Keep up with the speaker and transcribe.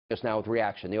just now with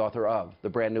Reaction, the author of the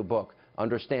brand new book,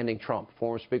 Understanding Trump,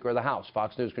 former Speaker of the House,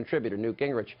 Fox News contributor, Newt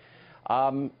Gingrich.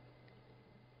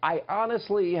 I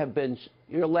honestly have been,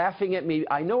 you're laughing at me.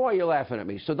 I know why you're laughing at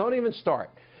me, so don't even start,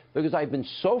 because I've been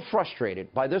so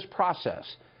frustrated by this process.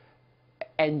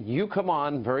 And you come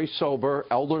on very sober,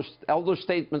 elder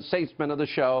statesman of the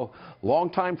show,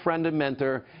 longtime friend and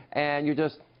mentor, and you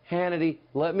just, Hannity,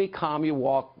 let me calmly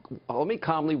walk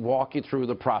you through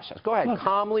the process. Go ahead,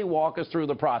 calmly walk us through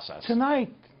the process.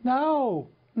 Tonight, no.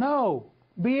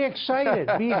 Be excited,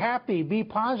 be happy, be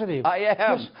positive. I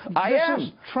am. This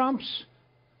is Trump's.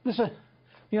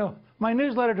 My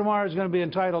newsletter tomorrow is going to be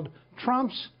entitled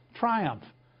Trump's Triumph.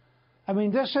 I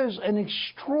mean, this is an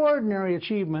extraordinary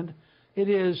achievement. It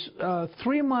is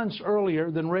 3 months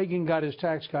earlier than Reagan got his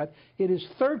tax cut. It is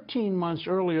 13 months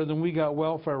earlier than we got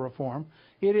welfare reform.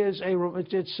 It is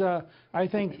I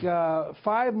think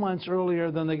 5 months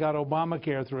earlier than they got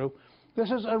Obamacare through.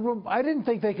 I didn't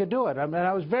think they could do it. I mean,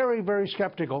 I was very, very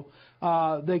skeptical.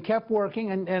 They kept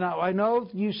working, and I know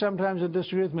you sometimes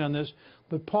disagree with me on this,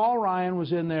 but Paul Ryan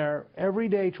was in there every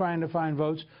day trying to find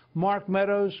votes. Mark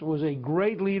Meadows was a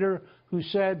great leader who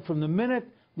said from the minute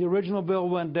the original bill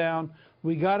went down,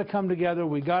 we got to come together,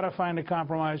 we got to find a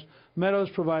compromise. Meadows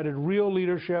provided real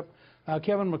leadership.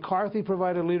 Kevin McCarthy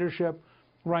provided leadership.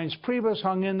 Reince Priebus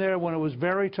hung in there when it was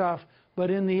very tough, but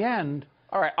in the end,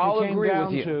 all right, I'll agree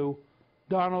with you. It came down to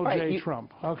Donald J.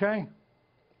 Trump, okay?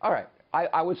 All right.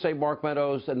 I would say Mark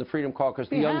Meadows and the Freedom Caucus,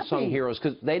 the unsung heroes,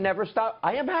 because they never stop.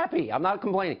 I am happy. I'm not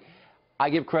complaining. I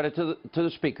give credit to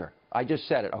the Speaker. I just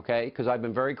said it, okay, because I've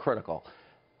been very critical.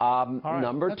 Right.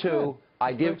 Number two,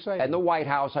 and the White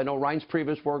House, I know Reince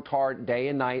Priebus worked hard day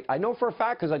and night. I know for a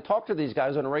fact because I talk to these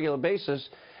guys on a regular basis,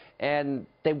 and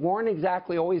they weren't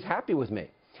exactly always happy with me.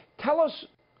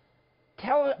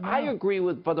 I agree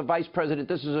with the Vice President,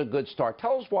 this is a good start.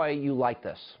 Tell us why you like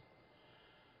this.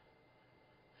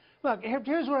 Look,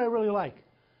 here's what I really like.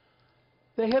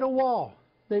 They hit a wall.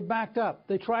 They backed up.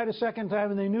 They tried a second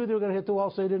time, and they knew they were going to hit the wall,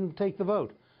 so they didn't take the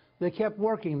vote. They kept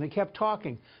working. They kept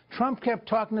talking. Trump kept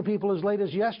talking to people as late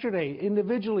as yesterday,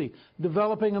 individually,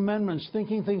 developing amendments,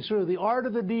 thinking things through. The art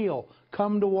of the deal,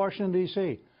 come to Washington,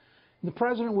 D.C. The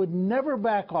president would never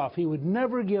back off. He would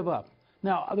never give up.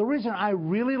 Now, the reason I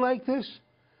really like this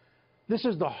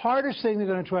is the hardest thing they're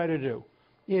going to try to do.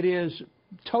 It is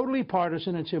totally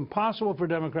partisan. It's impossible for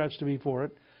Democrats to be for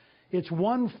it. It's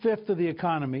 1/5 of the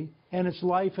economy, and it's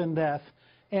life and death.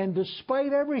 And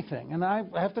despite everything, and I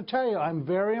have to tell you, I'm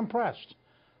very impressed.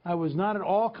 I was not at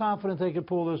all confident they could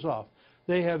pull this off.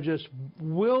 They have just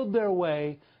willed their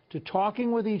way to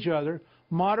talking with each other.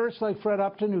 Moderates like Fred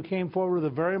Upton, who came forward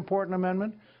with a very important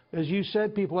amendment. As you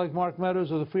said, people like Mark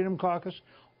Meadows of the Freedom Caucus,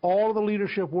 all of the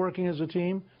leadership working as a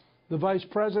team, the Vice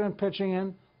President pitching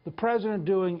in, the President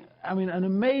doing, I mean, an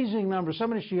amazing number.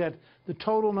 Somebody should get the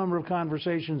total number of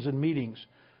conversations and meetings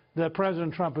that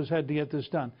President Trump has had to get this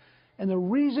done. And the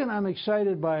reason I'm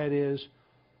excited by it is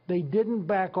they didn't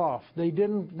back off. They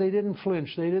didn't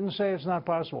flinch. They didn't say it's not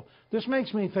possible. This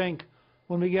makes me think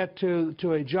when we get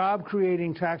to a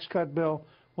job-creating tax cut bill,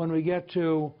 when we get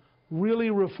to really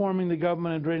reforming the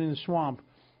government and draining the swamp,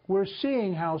 we're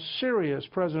seeing how serious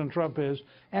President Trump is,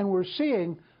 and we're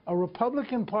seeing a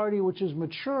Republican Party which is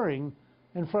maturing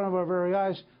in front of our very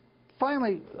eyes.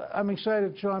 Finally, I'm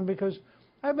excited, Sean, because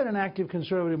I've been an active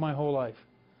conservative my whole life.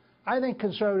 I think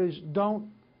conservatives don't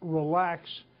relax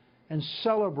and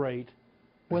celebrate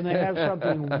when they have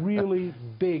something really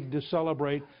big to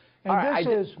celebrate. And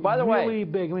this is really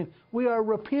big. I mean, we are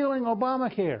repealing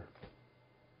Obamacare.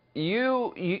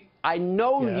 I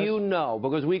know you know,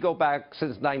 because we go back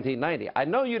since 1990. I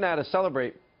know you know how to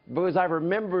celebrate because I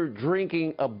remember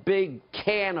drinking a big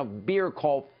can of beer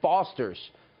called Foster's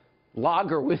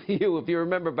Lager with you, if you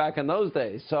remember back in those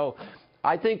days. So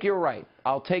I think you're right.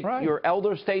 I'll take your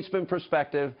elder statesman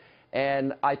perspective,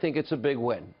 and I think it's a big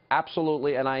win.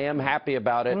 Absolutely, and I am happy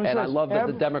about it, and I love that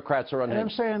the Democrats are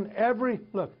unhinged. I'm saying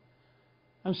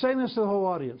I'm saying this to the whole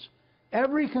audience.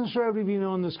 Every conservative you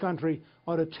know in this country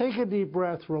ought to take a deep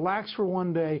breath, relax for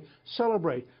one day,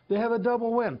 celebrate. They have a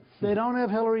double win. They don't have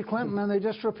Hillary Clinton, and they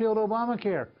just repealed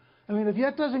Obamacare. I mean, if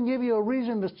that doesn't give you a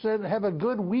reason to have a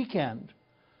good weekend,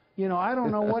 you know, I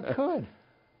don't know what could.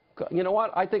 You know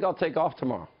what? I think I'll take off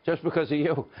tomorrow just because of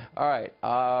you. All right.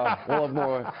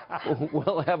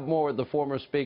 We'll have more with the former Speaker.